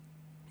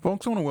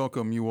Folks, I want to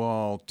welcome you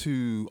all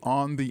to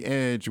On the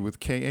Edge with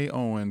K.A.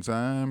 Owens.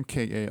 I'm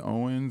K.A.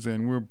 Owens,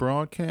 and we're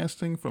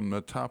broadcasting from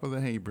the top of the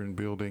Habron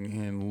building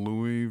in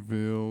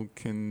Louisville,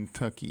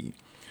 Kentucky.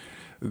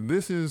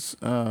 This is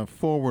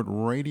Forward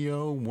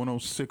Radio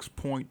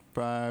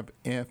 106.5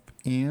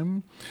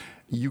 FM.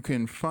 You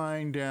can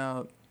find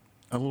out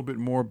a little bit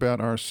more about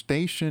our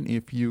station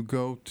if you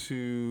go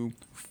to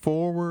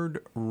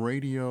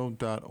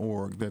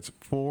forwardradio.org. That's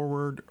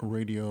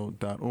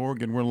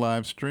forwardradio.org. And we're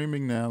live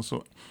streaming now.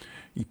 So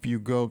if you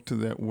go to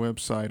that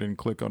website and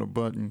click on a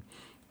button,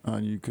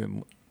 you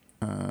can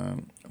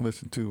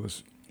listen to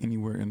us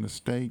anywhere in the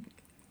state,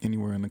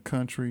 anywhere in the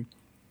country,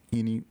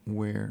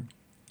 anywhere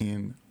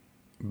in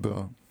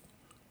the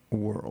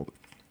world.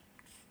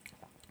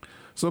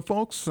 So,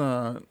 folks,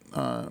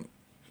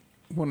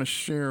 want to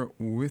share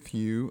with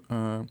you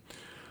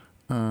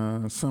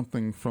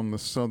something from the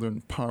Southern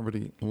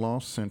Poverty Law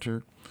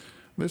Center.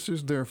 This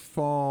is their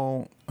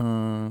fall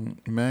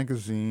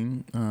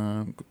magazine.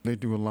 They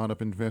do a lot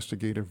of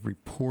investigative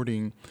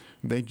reporting.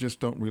 They just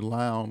don't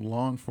rely on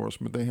law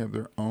enforcement. They have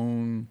their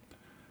own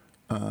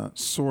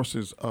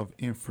sources of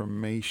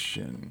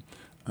information.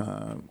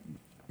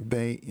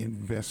 They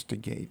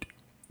investigate.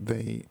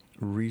 They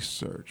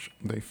research.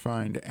 They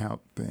find out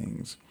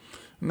things.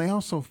 And they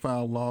also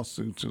file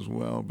lawsuits as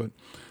well. But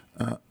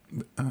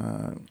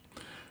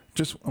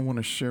just I want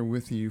to share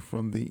with you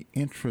from the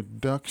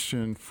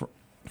introduction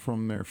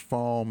from their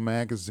fall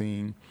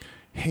magazine,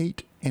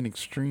 Hate and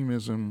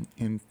Extremism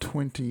in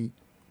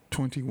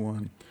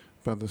 2021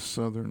 by the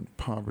Southern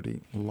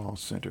Poverty Law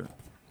Center.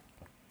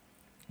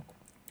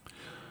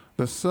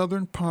 The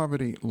Southern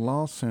Poverty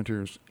Law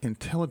Center's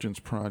intelligence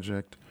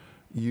project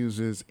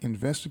uses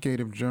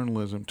investigative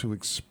journalism to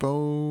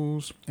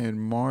expose and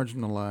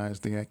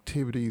marginalize the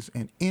activities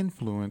and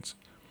influence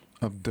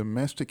of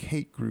domestic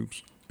hate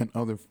groups and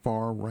other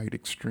far-right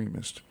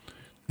extremists,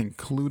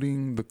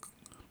 including the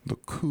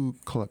Ku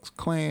Klux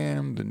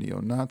Klan, the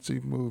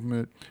neo-Nazi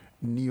movement,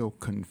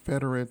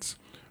 neo-Confederates,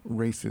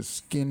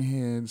 racist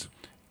skinheads,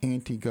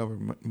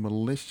 anti-government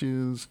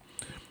militias,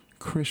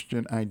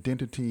 Christian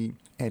identity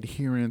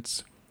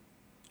adherents,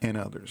 and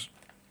others.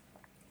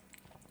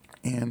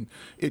 And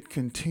it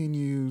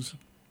continues.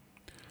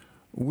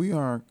 We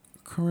are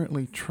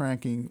currently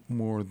tracking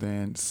more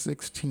than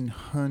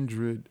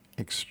 1,600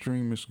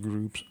 extremist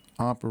groups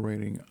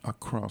operating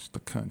across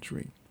the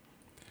country,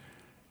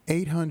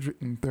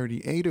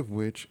 838 of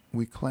which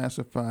we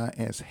classify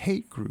as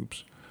hate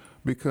groups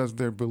because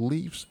their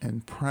beliefs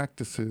and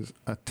practices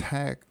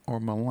attack or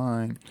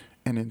malign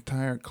an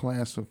entire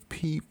class of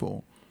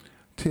people,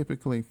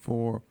 typically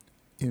for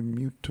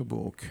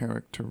immutable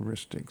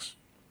characteristics.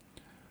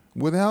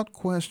 Without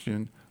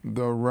question,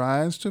 the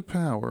rise to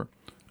power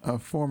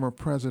of former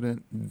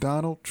President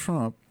Donald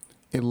Trump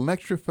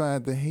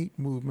electrified the hate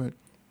movement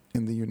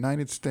in the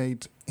United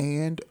States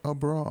and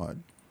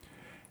abroad.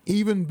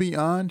 Even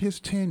beyond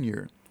his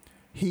tenure,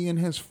 he and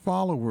his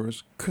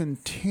followers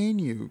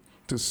continue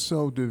to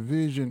sow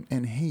division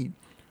and hate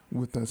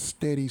with a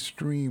steady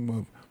stream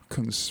of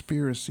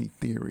conspiracy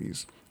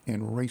theories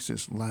and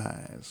racist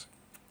lies.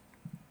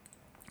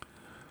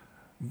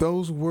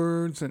 Those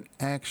words and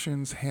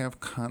actions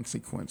have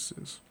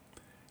consequences.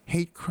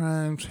 Hate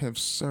crimes have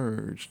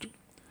surged.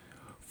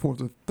 For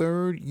the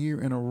third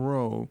year in a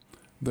row,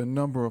 the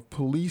number of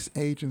police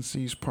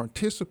agencies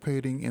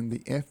participating in the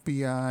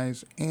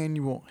FBI's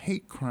annual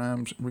hate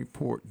crimes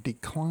report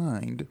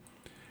declined,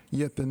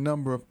 yet the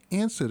number of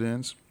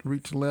incidents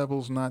reached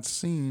levels not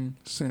seen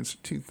since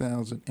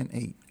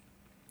 2008.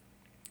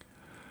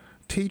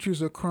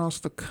 Teachers across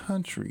the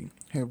country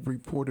have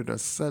reported a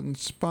sudden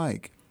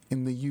spike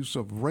in the use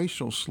of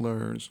racial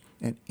slurs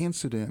and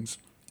incidents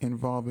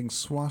involving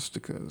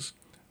swastikas,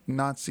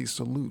 Nazi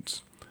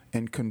salutes,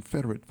 and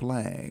Confederate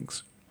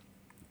flags.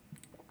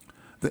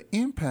 The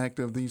impact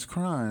of these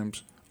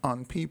crimes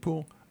on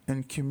people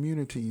and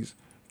communities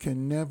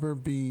can never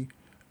be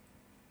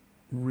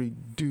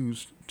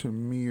reduced to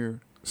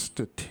mere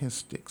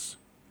statistics.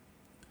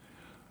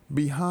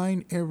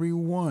 Behind every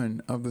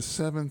one of the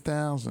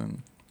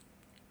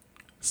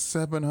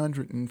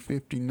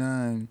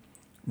 7,759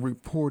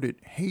 reported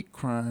hate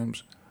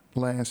crimes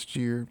last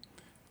year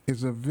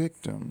is a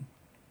victim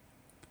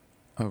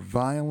of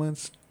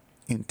violence,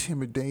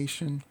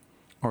 intimidation,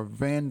 or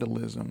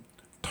vandalism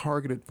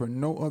targeted for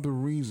no other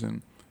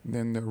reason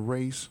than their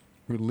race,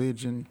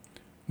 religion,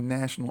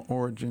 national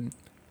origin,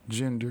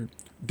 gender,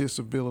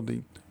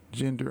 disability,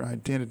 gender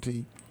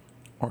identity,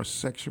 or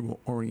sexual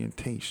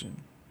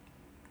orientation.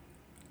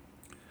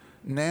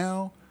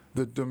 Now,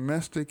 the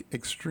domestic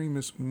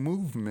extremist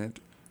movement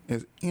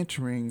is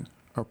entering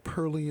a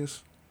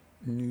perilous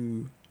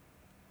new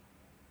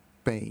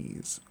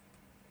phase.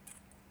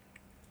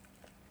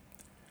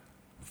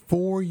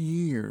 4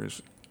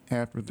 years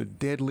after the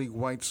deadly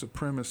white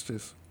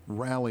supremacist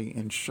rally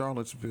in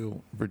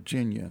Charlottesville,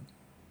 Virginia,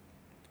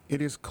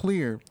 it is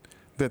clear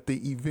that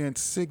the event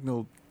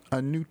signaled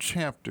a new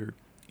chapter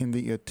in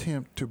the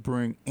attempt to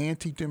bring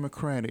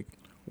anti-democratic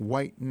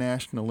white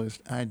nationalist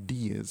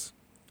ideas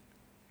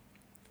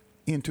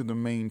into the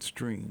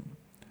mainstream.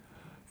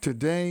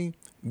 Today,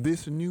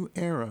 this new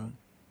era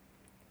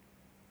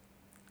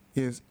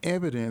is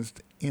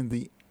evidenced in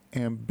the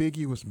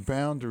ambiguous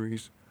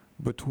boundaries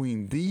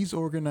between these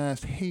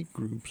organized hate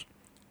groups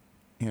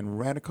and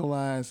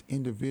radicalized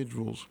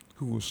individuals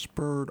who were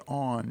spurred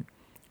on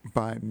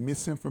by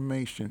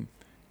misinformation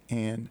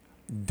and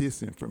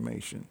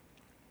disinformation.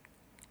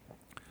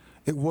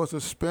 It was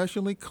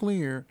especially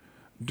clear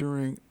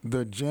during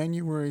the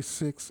January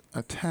 6th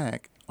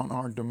attack on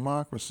our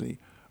democracy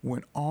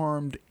when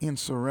armed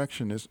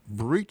insurrectionists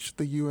breached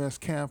the U.S.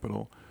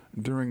 Capitol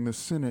during the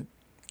Senate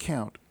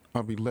count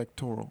of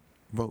electoral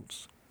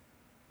votes.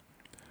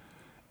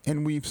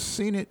 And we've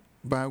seen it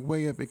by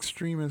way of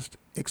extremists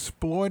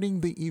exploiting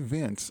the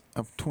events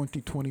of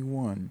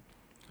 2021,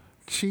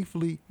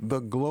 chiefly the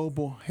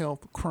global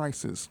health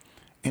crisis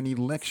and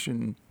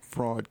election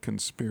fraud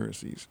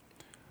conspiracies,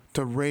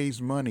 to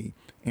raise money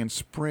and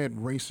spread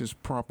racist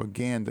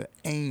propaganda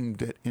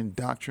aimed at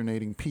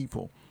indoctrinating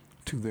people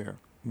to their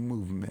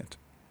movement.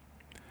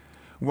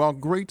 While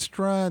great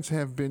strides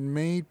have been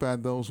made by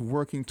those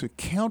working to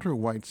counter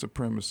white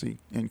supremacy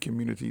in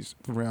communities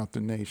throughout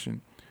the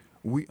nation,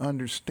 we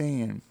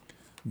understand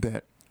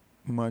that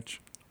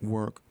much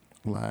work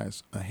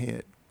lies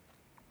ahead.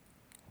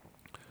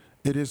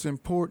 It is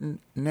more important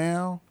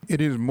now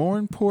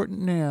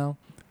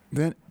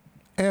than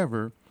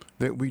ever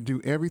that we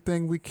do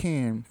everything we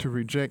can to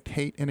reject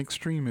hate and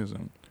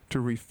extremism, to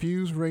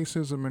refuse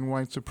racism and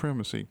white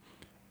supremacy,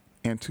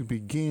 and to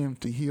begin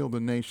to heal the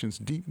nation's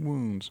deep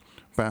wounds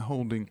by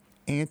holding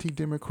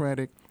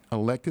anti-democratic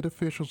elected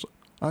officials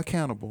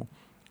accountable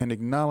and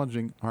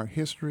acknowledging our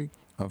history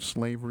of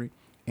slavery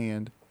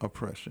and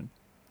oppression.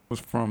 It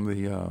was from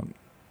the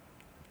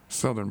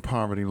Southern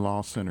Poverty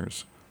Law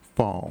Center's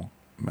Fall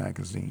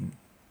magazine.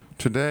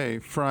 Today,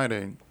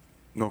 Friday,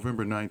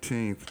 November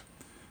 19th,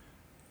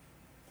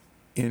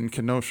 in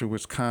Kenosha,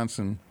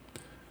 Wisconsin,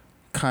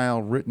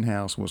 Kyle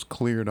Rittenhouse was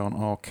cleared on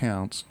all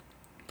counts.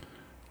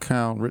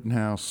 Kyle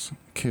Rittenhouse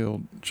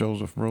killed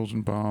Joseph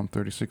Rosenbaum,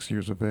 36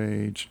 years of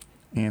age,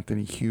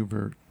 Anthony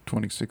Huber,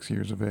 26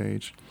 years of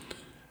age,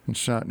 and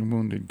shot and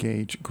wounded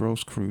Gage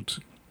Grosskreutz,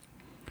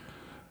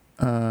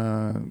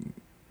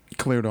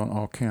 cleared on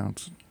all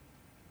counts.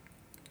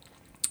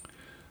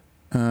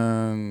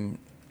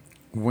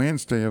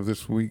 Wednesday of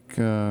this week,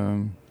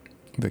 the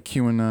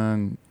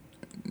QAnon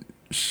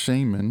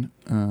shaman,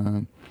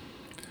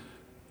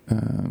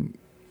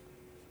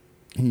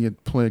 he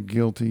had pled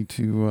guilty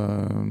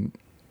to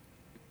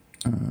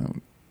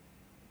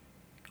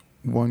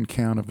one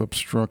count of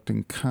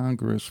obstructing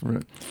Congress,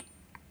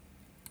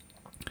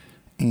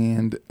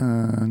 and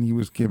he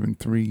was given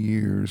 3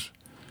 years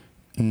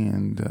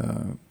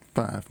and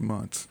 5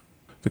 months.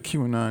 The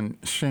QAnon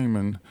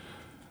shaman,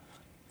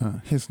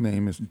 his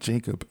name is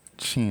Jacob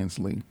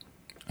Chansley,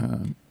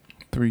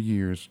 3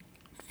 years,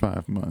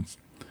 5 months.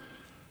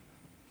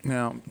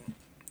 Now,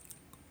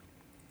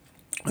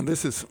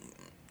 this is,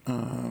 I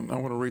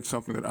want to read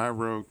something that I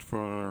wrote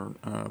for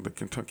the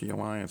Kentucky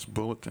Alliance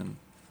Bulletin.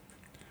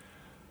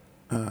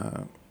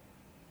 The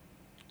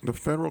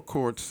federal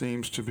court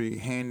seems to be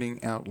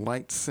handing out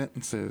light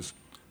sentences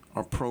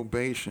or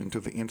probation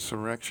to the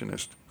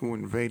insurrectionists who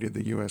invaded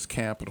the U.S.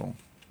 Capitol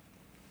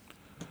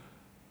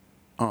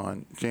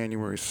on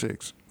January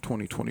 6,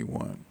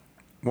 2021.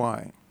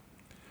 Why?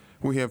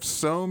 We have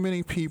so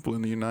many people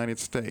in the United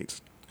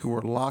States who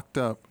are locked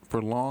up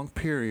for long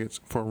periods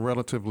for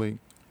relatively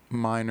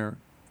minor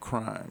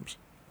crimes.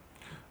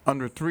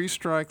 Under three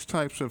strikes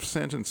types of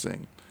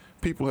sentencing,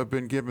 people have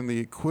been given the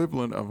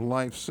equivalent of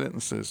life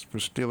sentences for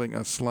stealing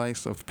a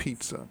slice of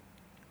pizza.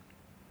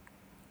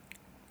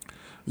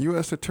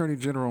 U.S. Attorney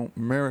General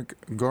Merrick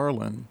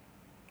Garland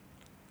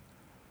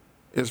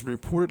is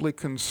reportedly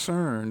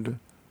concerned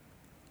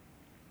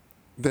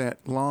that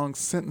long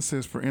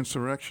sentences for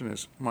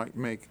insurrectionists might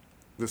make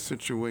the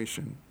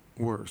situation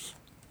worse.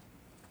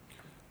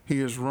 He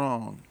is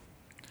wrong.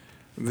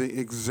 The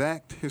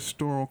exact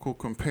historical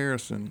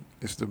comparison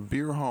is the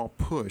Beer Hall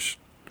Push,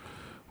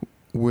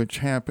 which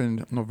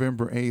happened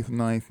November 8th,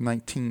 9th,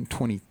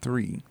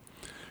 1923.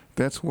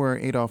 That's where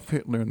Adolf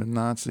Hitler and the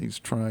Nazis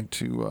tried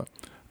to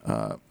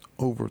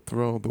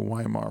overthrow the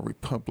Weimar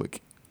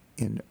Republic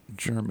in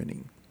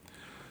Germany.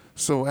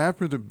 So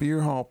after the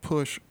Beer Hall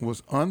Push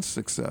was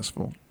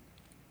unsuccessful,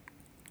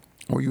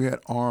 or you had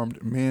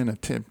armed men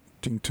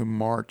attempting to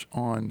march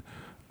on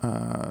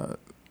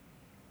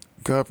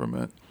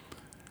government,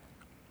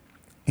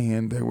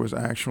 and there was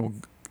actual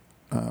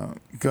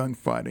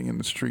gunfighting in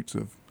the streets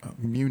of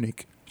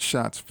Munich,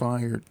 shots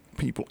fired,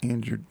 people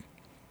injured.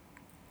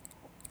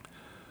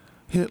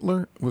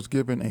 Hitler was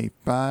given a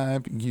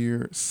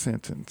 5-year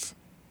sentence,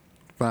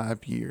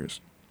 5 years,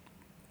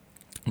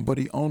 but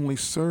he only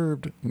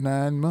served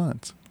 9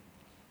 months.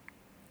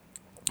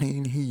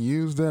 And he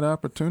used that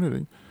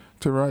opportunity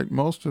to write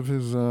most of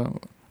his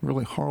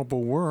really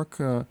horrible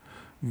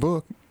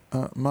book,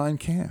 Mein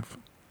Kampf.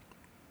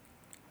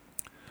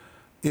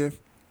 If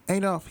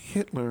Adolf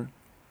Hitler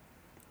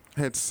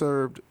had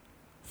served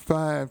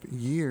 5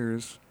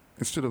 years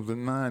instead of the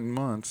 9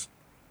 months,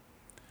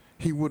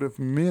 he would have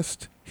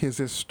missed his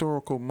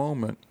historical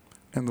moment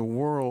and the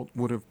world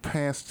would have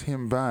passed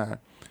him by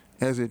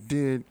as it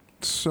did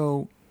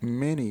so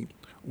many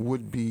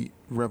would-be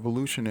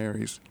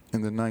revolutionaries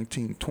in the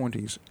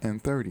 1920s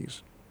and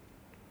 30s.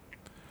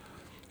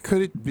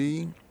 Could it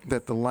be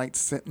that the light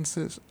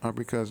sentences are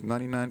because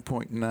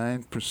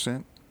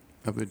 99.9%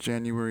 of the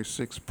January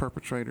 6th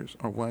perpetrators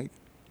are white?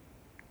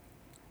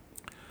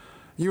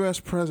 U.S.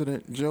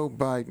 President Joe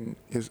Biden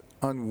is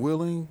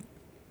unwilling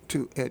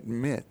to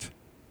admit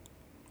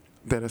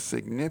that a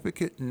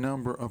significant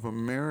number of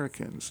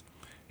Americans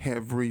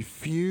have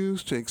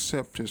refused to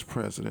accept his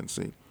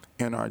presidency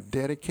and are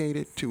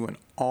dedicated to an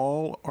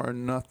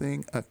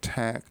all-or-nothing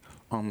attack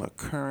on the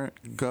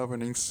current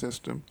governing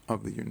system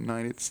of the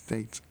United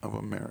States of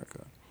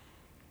America.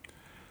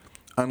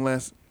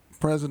 Unless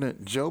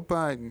President Joe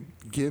Biden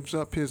gives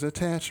up his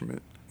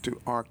attachment to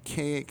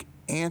archaic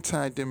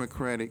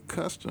anti-democratic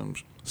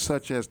customs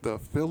such as the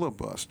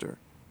filibuster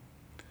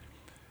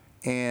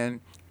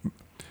and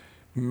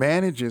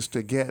manages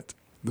to get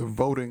the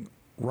voting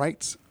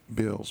rights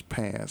bills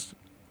passed,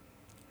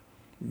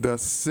 the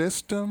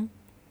system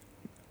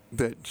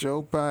that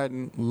Joe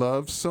Biden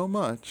loves so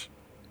much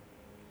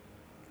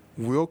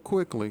will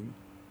quickly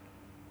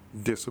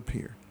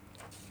disappear.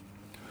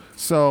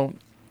 So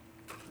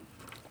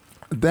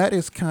that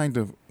is kind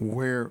of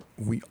where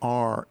we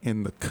are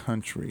in the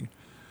country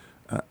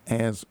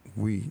as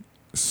we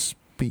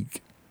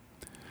speak.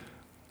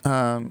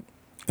 And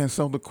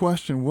so the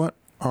question, what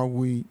are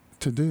we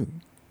to do?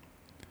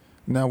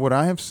 Now, what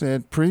I have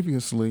said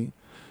previously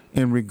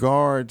in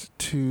regard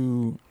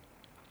to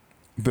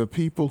the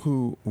people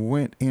who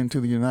went into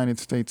the United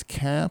States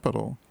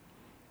Capitol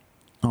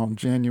on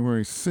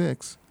January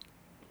 6th,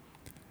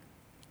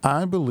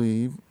 I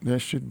believe there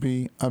should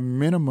be a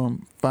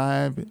minimum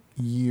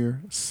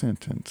 5-year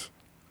sentence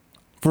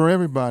for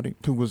everybody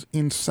who was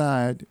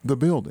inside the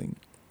building.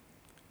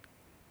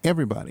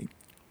 Everybody,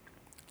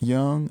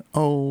 young,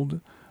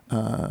 old,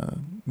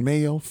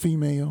 male,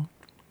 female,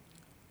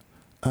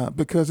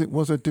 because it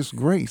was a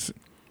disgrace.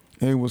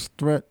 It was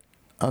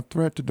a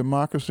threat to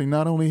democracy,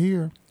 not only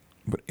here,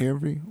 but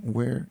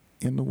everywhere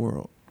in the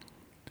world.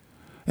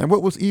 And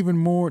what was even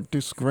more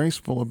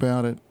disgraceful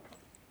about it,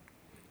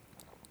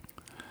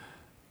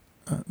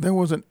 there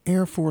was an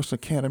Air Force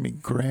Academy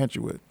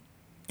graduate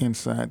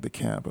inside the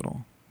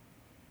Capitol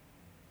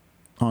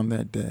on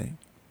that day.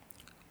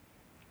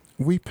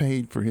 We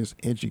paid for his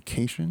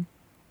education.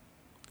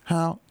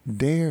 How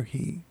dare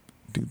he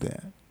do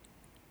that?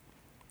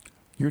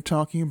 You're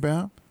talking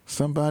about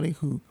somebody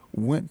who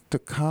went to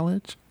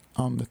college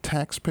on the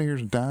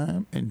taxpayer's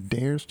dime and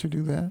dares to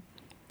do that?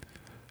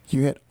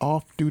 You had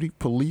off-duty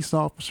police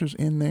officers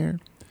in there.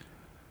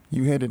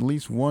 You had at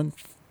least one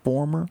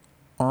former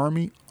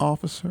Army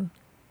officer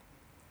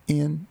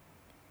in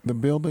the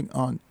building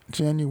on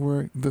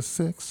January the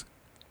 6th.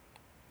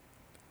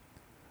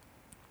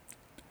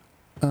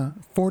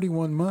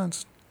 41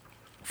 months,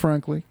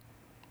 frankly,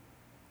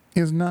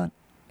 is not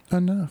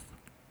enough.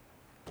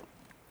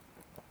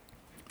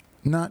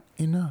 Not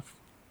enough.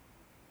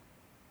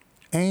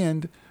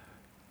 And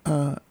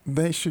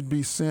they should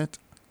be sent,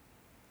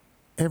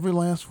 every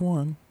last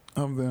one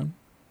of them,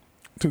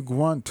 to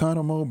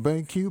Guantanamo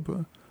Bay,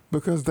 Cuba,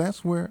 because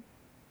that's where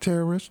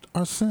terrorists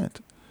are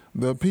sent.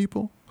 The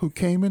people who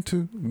came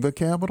into the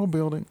Capitol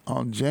building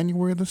on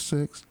January the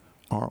 6th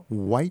are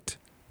white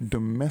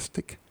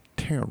domestic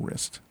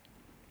terrorists.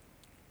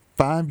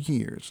 5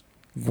 years,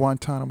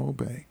 Guantanamo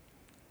Bay.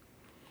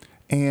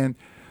 And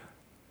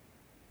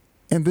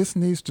this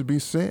needs to be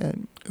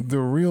said, the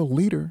real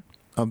leader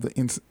of the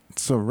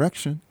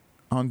insurrection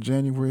on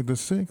January the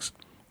 6th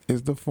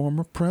is the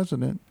former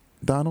president,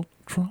 Donald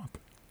Trump.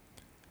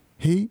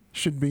 He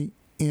should be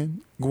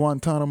in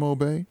Guantanamo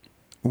Bay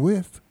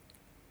with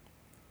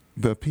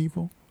the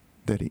people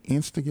that he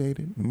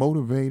instigated,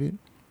 motivated,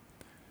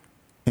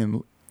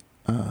 and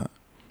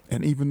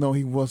even though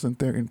he wasn't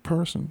there in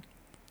person,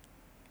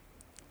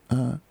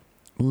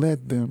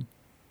 led them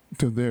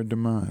to their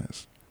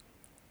demise.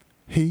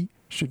 He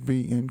should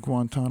be in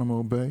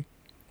Guantanamo Bay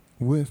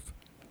with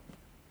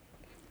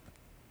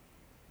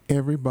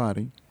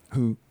everybody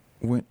who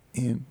went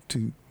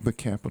into the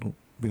Capitol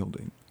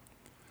building.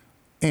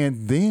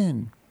 And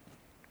then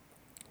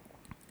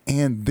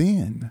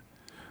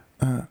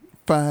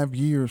 5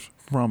 years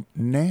from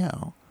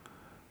now,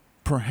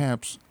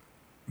 perhaps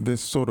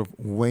this sort of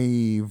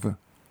wave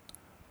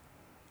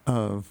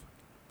of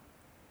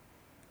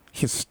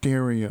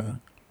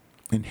hysteria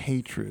and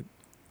hatred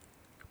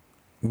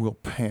will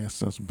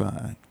pass us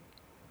by.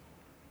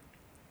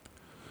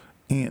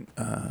 And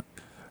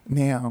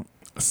now,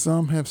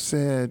 some have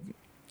said,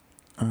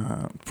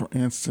 for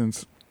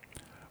instance,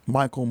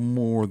 Michael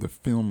Moore, the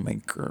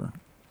filmmaker,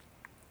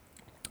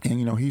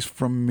 and he's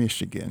from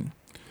Michigan,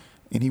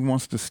 and he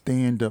wants to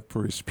stand up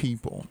for his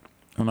people.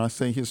 When I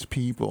say his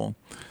people,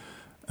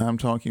 I'm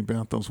talking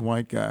about those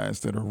white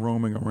guys that are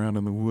roaming around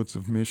in the woods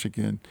of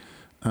Michigan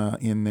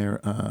in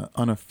their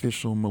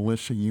unofficial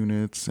militia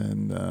units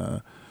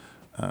and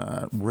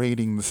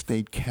raiding the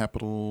state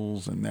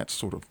capitals and that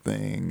sort of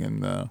thing.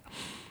 And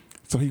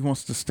so he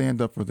wants to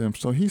stand up for them.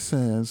 So he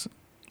says,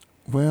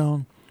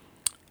 well,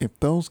 if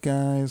those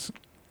guys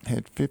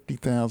had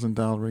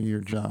 $50,000 a year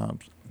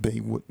jobs, they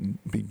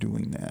wouldn't be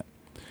doing that.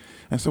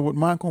 And so what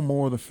Michael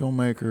Moore, the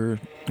filmmaker,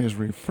 is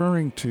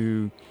referring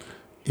to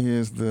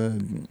is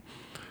the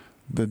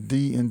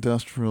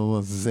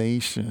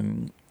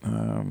deindustrialization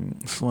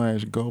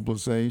slash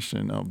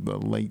globalization of the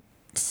late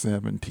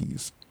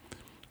 70s,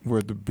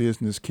 where the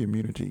business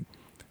community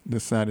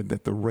decided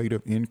that the rate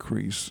of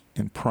increase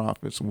in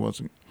profits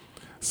wasn't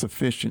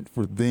sufficient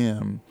for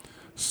them,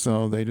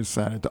 so they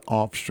decided to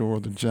offshore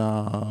the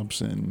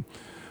jobs and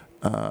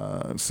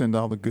send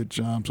all the good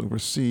jobs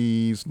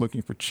overseas,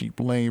 looking for cheap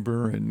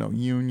labor and no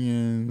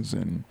unions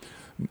and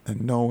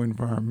no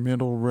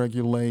environmental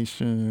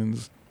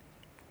regulations.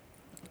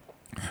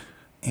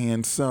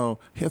 And so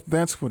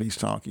that's what he's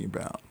talking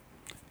about.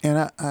 And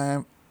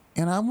I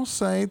will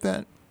say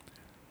that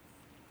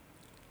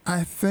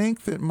I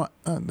think that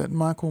that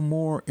Michael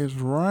Moore is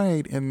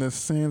right in the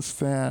sense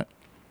that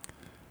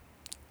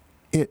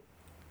it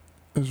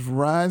is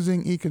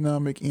rising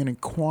economic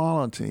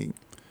inequality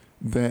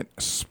that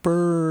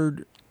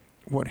spurred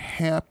what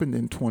happened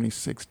in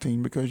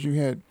 2016, because you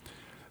had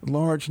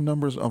large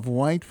numbers of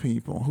white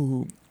people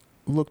who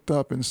looked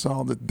up and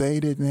saw that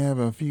they didn't have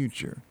a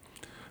future.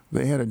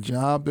 They had a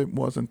job that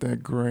wasn't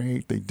that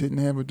great. They didn't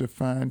have a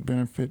defined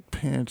benefit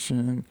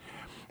pension.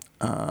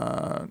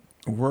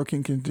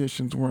 Working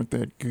conditions weren't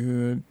that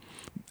good.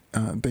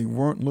 They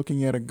weren't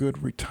looking at a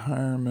good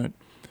retirement,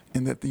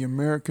 and that the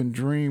American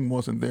dream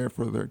wasn't there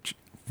for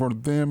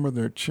them or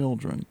their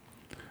children.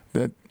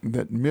 That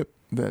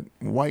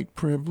white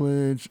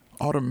privilege,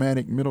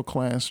 automatic middle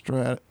class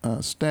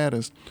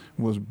status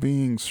was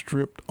being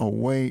stripped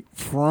away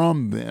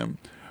from them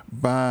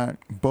by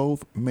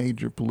both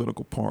major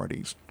political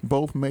parties.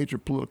 Both major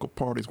political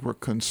parties were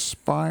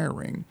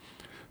conspiring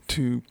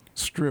to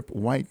strip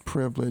white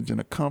privilege and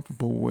a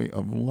comfortable way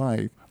of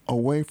life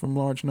away from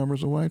large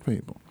numbers of white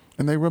people.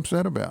 And they were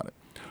upset about it,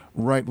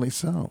 rightly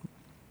so.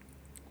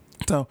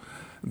 So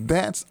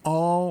that's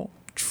all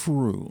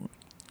true.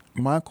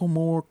 Michael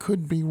Moore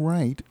could be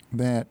right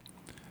that,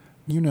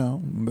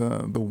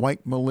 the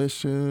white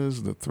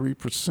militias, the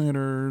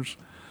 3%ers,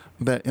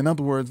 that, in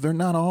other words, they're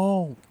not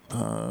all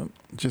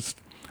just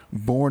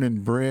born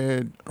and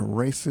bred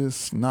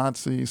racists,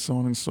 Nazis, so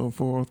on and so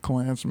forth,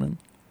 Klansmen.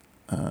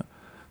 That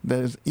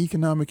is,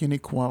 economic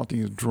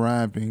inequality is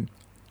driving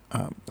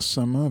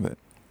some of it.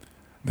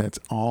 That's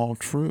all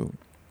true.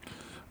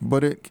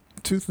 But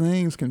two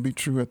things can be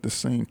true at the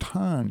same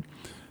time,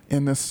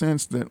 in the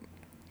sense that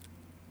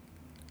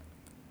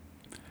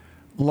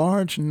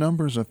large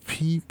numbers of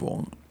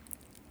people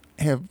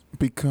have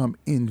become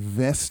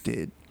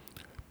invested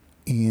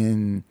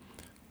in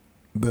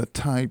the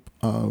type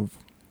of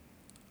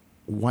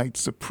white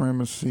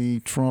supremacy,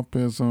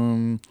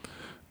 Trumpism,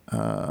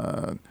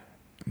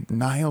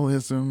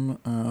 nihilism,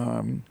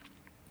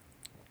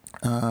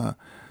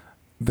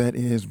 that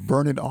is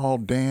burn it all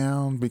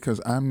down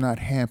because I'm not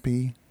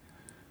happy.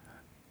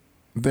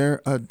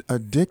 They're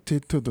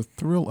addicted to the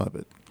thrill of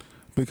it,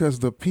 because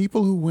the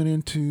people who went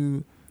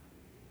into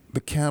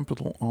the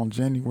Capitol on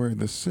January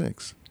the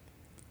 6th,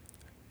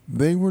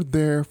 they were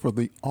there for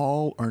the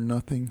all or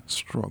nothing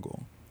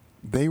struggle.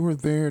 They were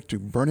there to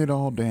burn it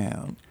all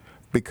down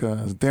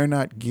because they're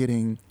not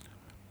getting,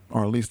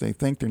 or at least they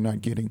think they're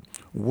not getting,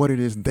 what it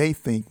is they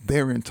think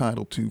they're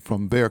entitled to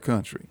from their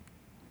country.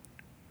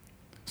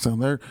 So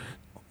they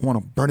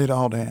want to burn it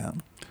all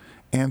down.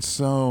 And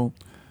so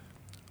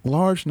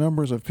large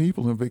numbers of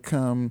people have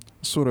become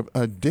sort of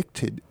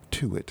addicted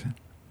to it.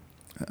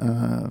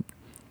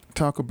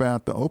 Talk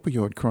about the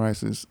opioid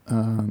crisis.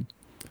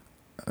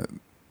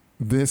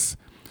 This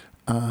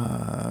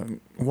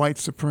white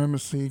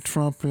supremacy,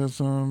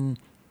 Trumpism,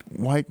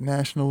 white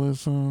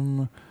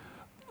nationalism,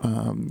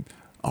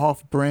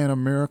 off-brand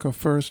America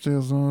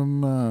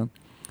firstism,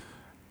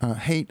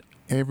 hate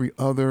every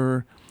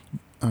other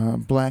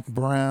black,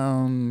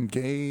 brown,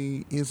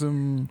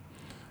 gayism.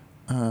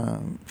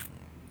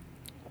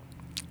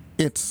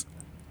 It's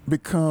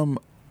become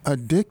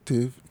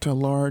addictive to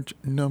large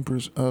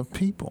numbers of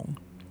people.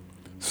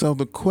 So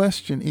the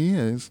question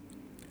is,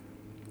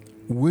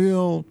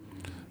 will,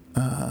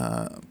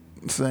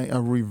 say, a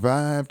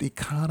revived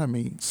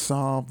economy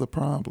solve the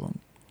problem?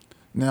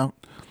 Now,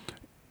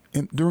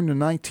 during the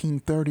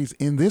 1930s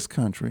in this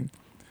country,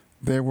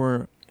 there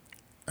were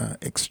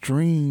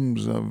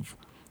extremes of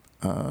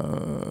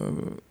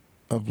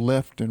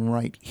left and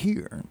right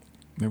here.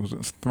 There was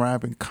a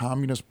thriving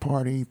Communist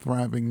Party,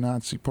 thriving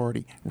Nazi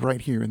Party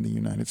right here in the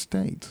United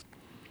States.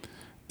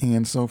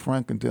 And so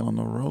Franklin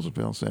Delano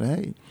Roosevelt said,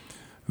 hey,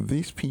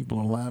 these people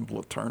are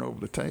liable to turn over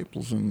the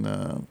tables and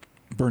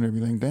burn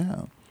everything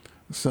down.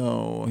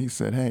 So he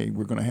said, hey,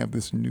 we're going to have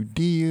this New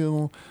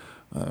Deal,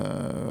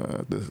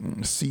 the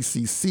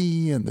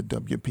CCC and the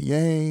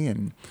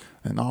WPA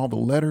and all the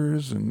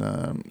letters, and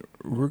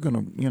we're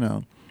going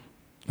to,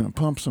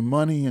 pump some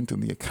money into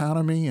the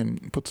economy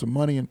and put some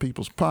money in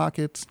people's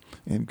pockets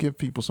and give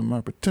people some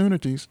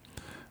opportunities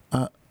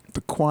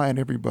to quiet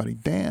everybody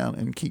down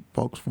and keep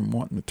folks from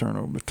wanting to turn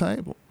over the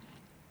table.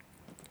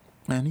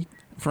 And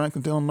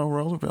Franklin Delano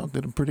Roosevelt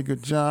did a pretty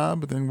good job,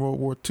 but then World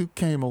War II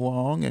came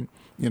along, and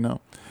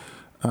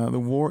the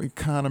war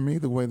economy,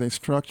 the way they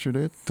structured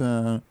it,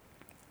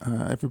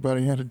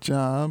 everybody had a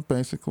job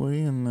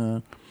basically,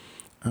 and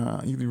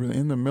either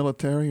in the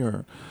military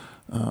or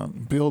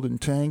building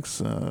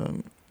tanks,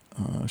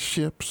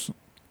 ships,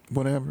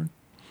 whatever.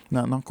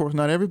 Now, of course,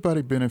 not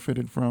everybody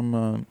benefited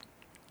from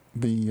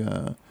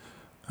the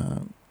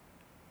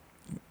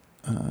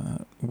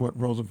what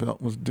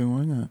Roosevelt was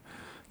doing.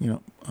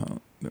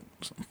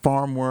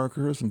 Farm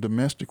workers and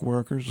domestic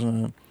workers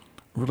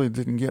really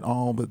didn't get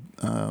all that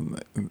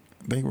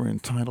they were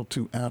entitled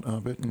to out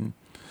of it. And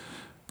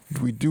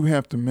we do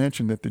have to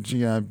mention that the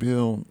GI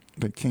Bill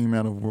that came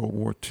out of World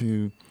War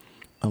II,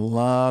 a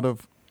lot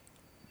of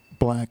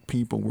black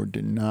people were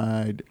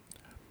denied,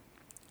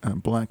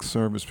 black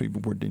service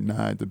people were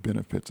denied the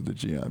benefits of the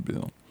GI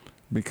Bill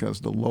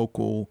because the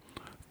local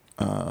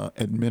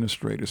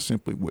administrators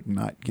simply would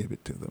not give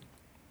it to them.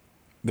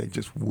 They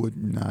just would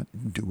not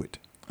do it.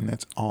 And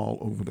that's all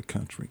over the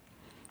country.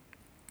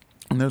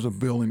 And there's a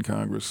bill in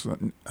Congress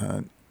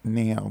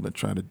now that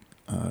try to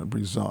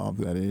resolve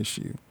that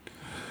issue.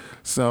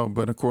 So,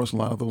 but of course, a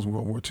lot of those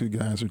World War II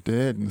guys are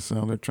dead, and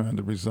so they're trying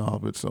to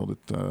resolve it so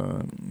that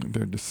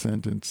their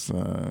descendants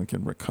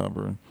can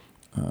recover.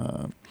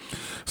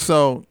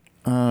 So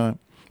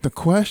the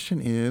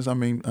question is,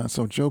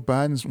 so Joe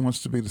Biden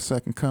wants to be the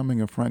second coming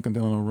of Franklin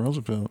Delano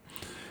Roosevelt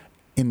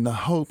in the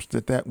hopes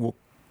that that will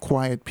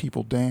quiet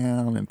people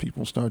down and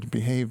people start to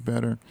behave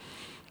better.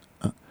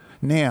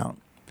 Now,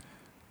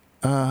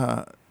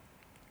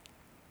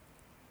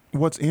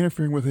 what's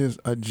interfering with his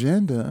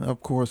agenda,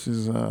 of course,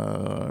 is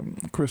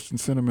Kyrsten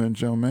Sinema and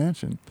Joe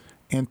Manchin,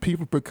 and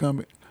people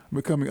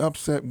becoming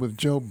upset with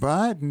Joe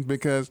Biden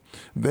because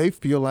they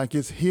feel like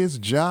it's his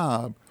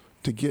job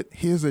to get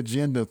his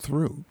agenda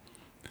through,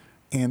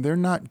 and they're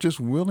not just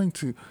willing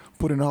to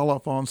put it all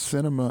up on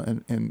Sinema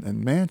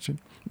and Manchin.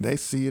 They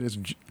see it as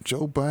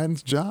Joe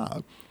Biden's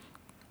job,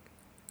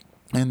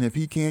 and if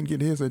he can't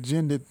get his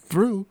agenda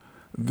through,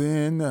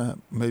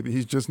 then maybe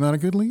he's just not a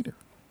good leader.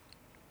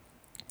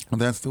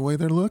 That's the way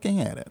they're looking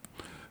at it.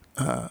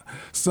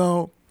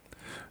 So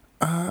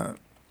there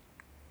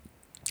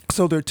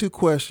are two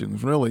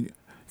questions, really.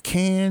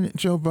 Can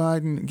Joe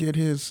Biden get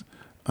his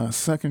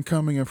second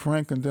coming of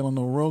Franklin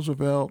Delano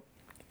Roosevelt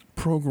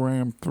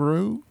program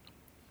through?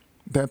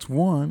 That's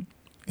one.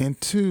 And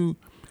two,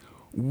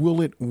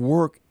 will it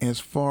work as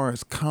far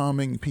as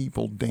calming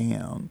people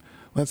down?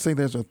 Let's say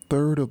there's a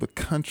third of the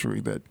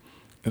country that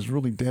is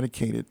really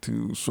dedicated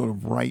to sort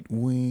of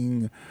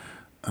right-wing,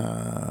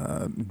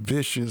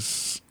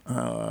 vicious,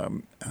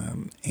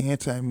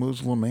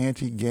 anti-Muslim,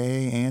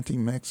 anti-gay,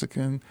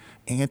 anti-Mexican,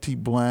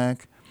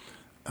 anti-black.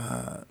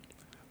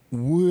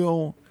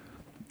 Will,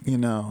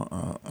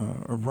 a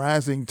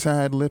rising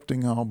tide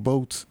lifting all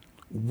boats,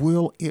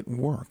 will it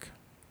work?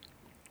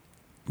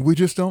 We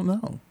just don't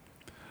know.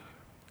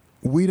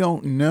 We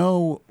don't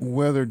know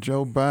whether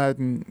Joe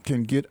Biden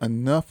can get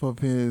enough of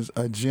his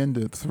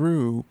agenda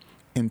through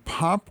and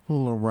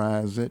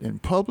popularize it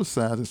and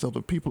publicize it so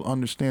that people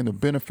understand the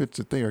benefits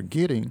that they are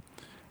getting.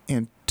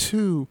 And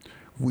two,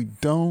 we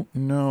don't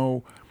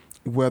know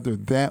whether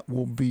that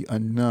will be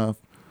enough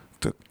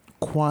to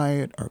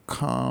quiet or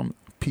calm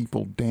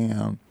people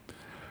down,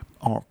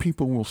 or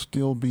people will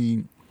still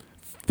be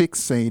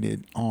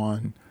fixated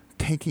on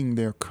taking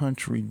their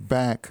country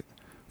back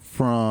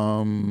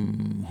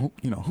from,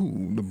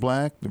 the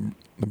black,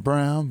 the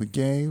brown, the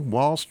gay,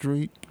 Wall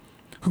Street,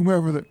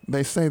 whomever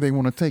they say they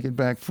want to take it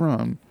back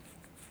from.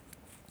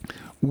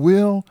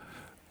 Will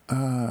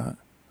Joe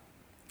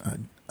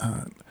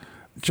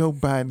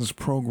Biden's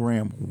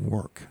program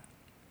work?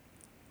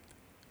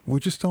 We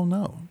just don't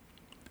know.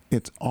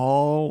 It's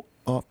all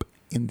up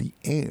in the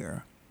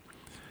air.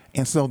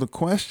 And so the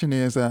question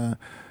is, the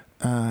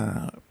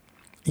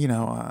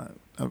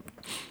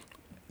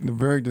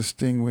very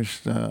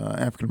distinguished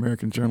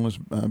African-American journalist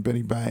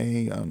Betty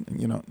Bae,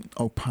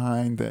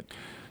 opined that,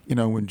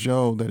 when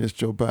Joe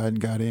Biden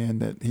got in,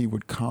 that he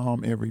would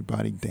calm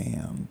everybody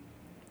down.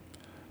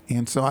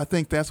 And so I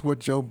think that's what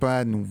Joe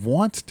Biden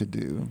wants to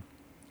do.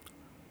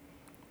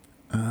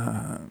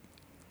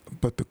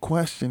 But the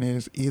question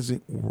is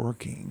it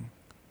working?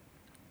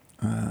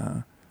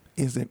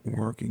 Is it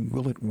working?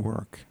 Will it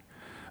work?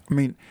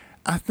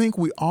 I think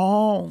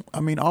all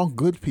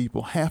good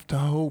people have to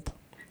hope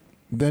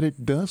that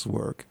it does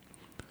work,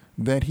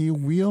 that he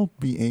will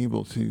be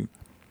able to,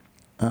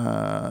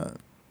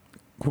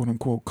 quote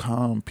unquote,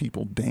 calm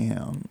people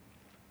down.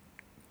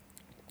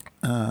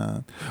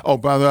 By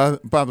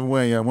the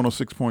way,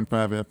 106.5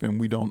 FM,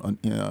 we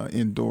don't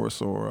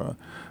endorse or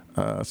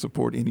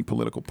support any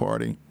political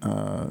party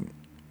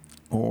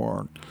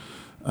or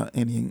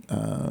any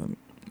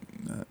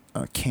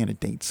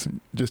candidates,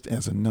 just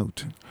as a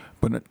note.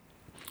 But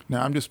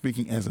now I'm just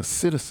speaking as a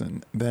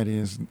citizen. That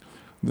is,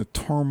 the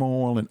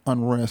turmoil and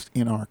unrest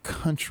in our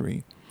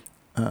country,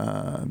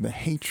 the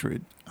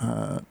hatred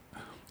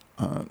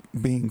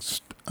being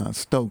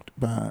stoked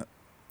by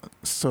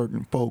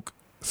certain folk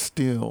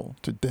still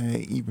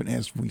today, even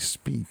as we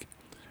speak.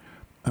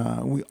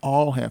 We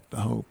all have to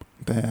hope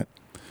that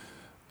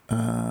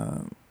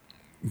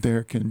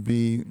there can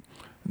be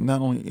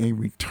not only a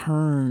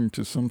return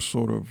to some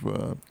sort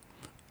of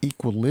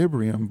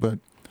equilibrium, but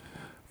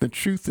the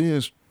truth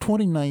is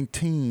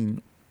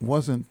 2019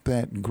 wasn't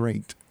that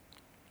great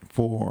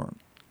for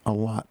a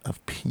lot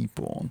of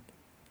people.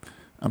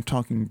 I'm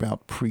talking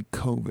about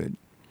pre-COVID.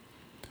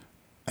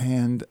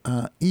 And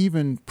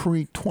even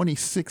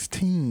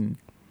pre-2016,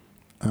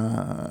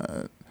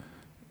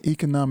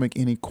 economic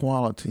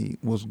inequality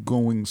was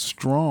going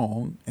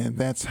strong, and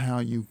that's how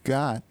you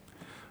got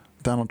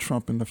Donald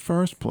Trump in the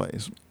first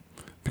place.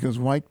 Because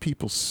white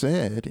people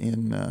said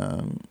in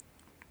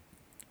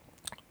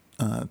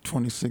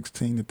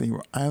 2016 that they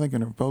were either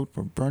going to vote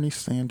for Bernie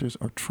Sanders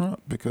or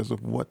Trump because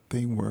of what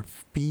they were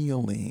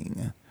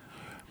feeling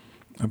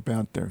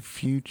about their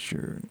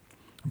future,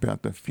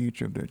 about the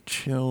future of their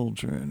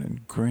children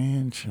and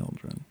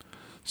grandchildren.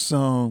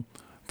 So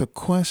the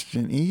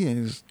question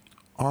is,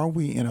 are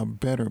we in a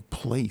better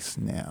place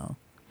now?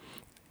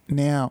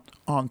 Now,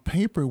 on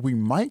paper, we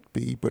might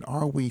be, but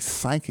are we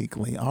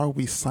psychically? Are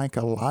we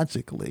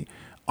psychologically?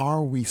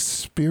 Are we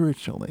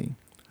spiritually?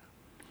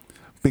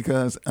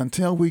 Because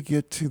until we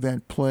get to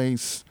that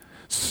place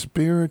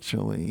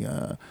spiritually,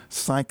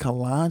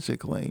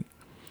 psychologically,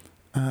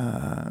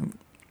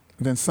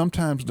 then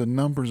sometimes the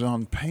numbers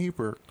on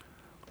paper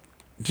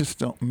just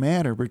don't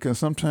matter, because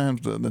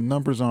sometimes the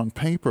numbers on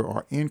paper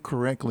are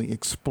incorrectly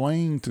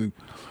explained to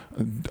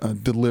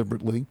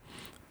deliberately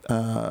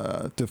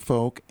to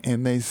folk,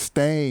 and they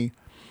stay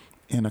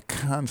in a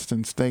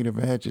constant state of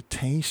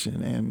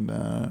agitation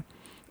and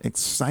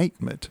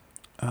excitement.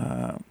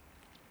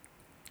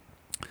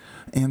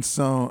 And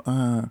so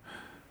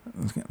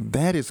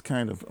that is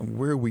kind of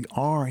where we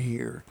are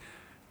here.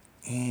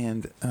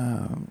 And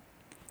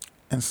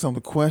so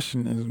the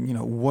question is,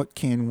 what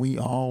can we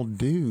all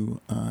do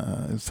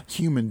as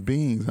human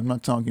beings? I'm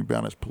not talking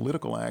about as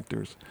political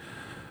actors.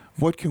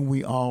 What can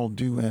we all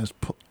do as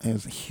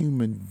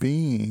human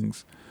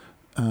beings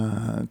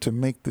to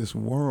make this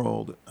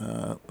world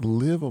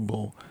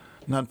livable,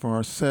 not for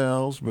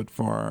ourselves, but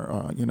for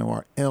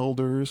our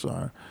elders,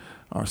 our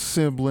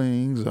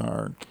siblings,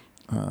 our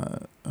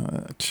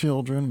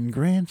children and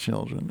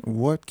grandchildren?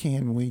 What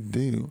can we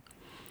do?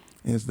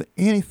 Is there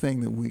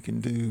anything that we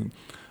can do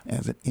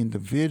as an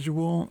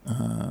individual,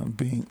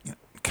 being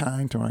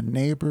kind to our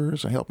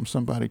neighbors, or helping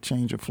somebody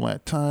change a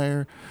flat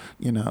tire,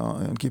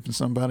 giving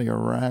somebody a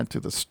ride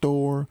to the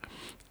store?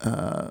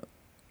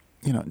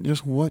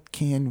 Just what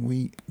can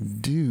we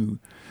do?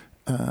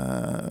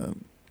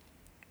 And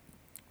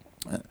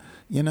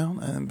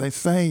they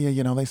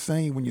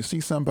say when you see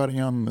somebody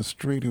on the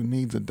street who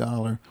needs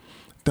 $1,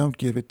 don't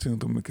give it to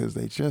them because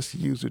they just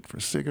use it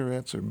for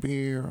cigarettes or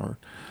beer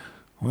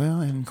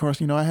and of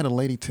course, I had a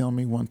lady tell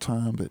me one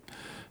time that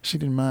she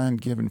didn't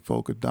mind giving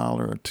folk $1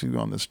 or $2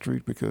 on the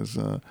street because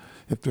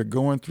if they're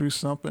going through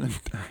something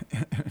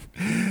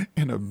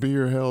and a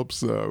beer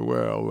helps,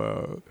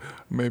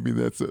 maybe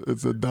it's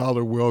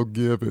 $1 well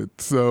given.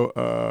 So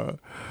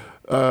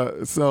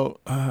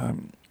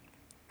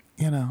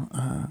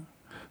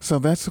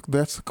that's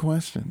the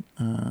question.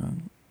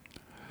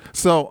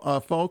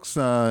 So, folks,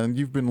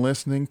 you've been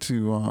listening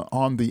to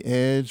On the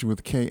Edge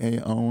with K.A.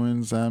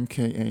 Owens. I'm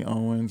K.A.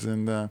 Owens,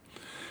 and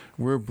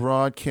we're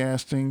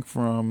broadcasting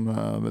from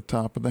the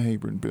top of the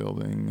Hayburn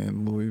Building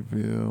in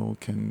Louisville,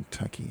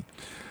 Kentucky.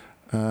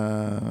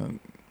 The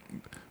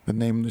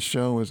name of the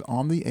show is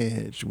On the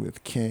Edge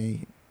with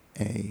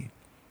K.A.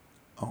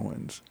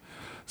 Owens.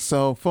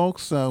 So,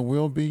 folks,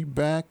 we'll be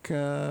back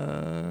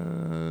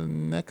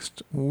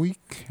next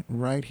week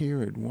right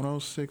here at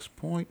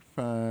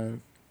 106.5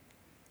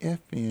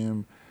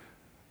 FM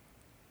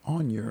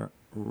on your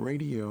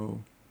radio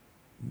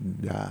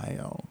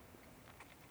dial.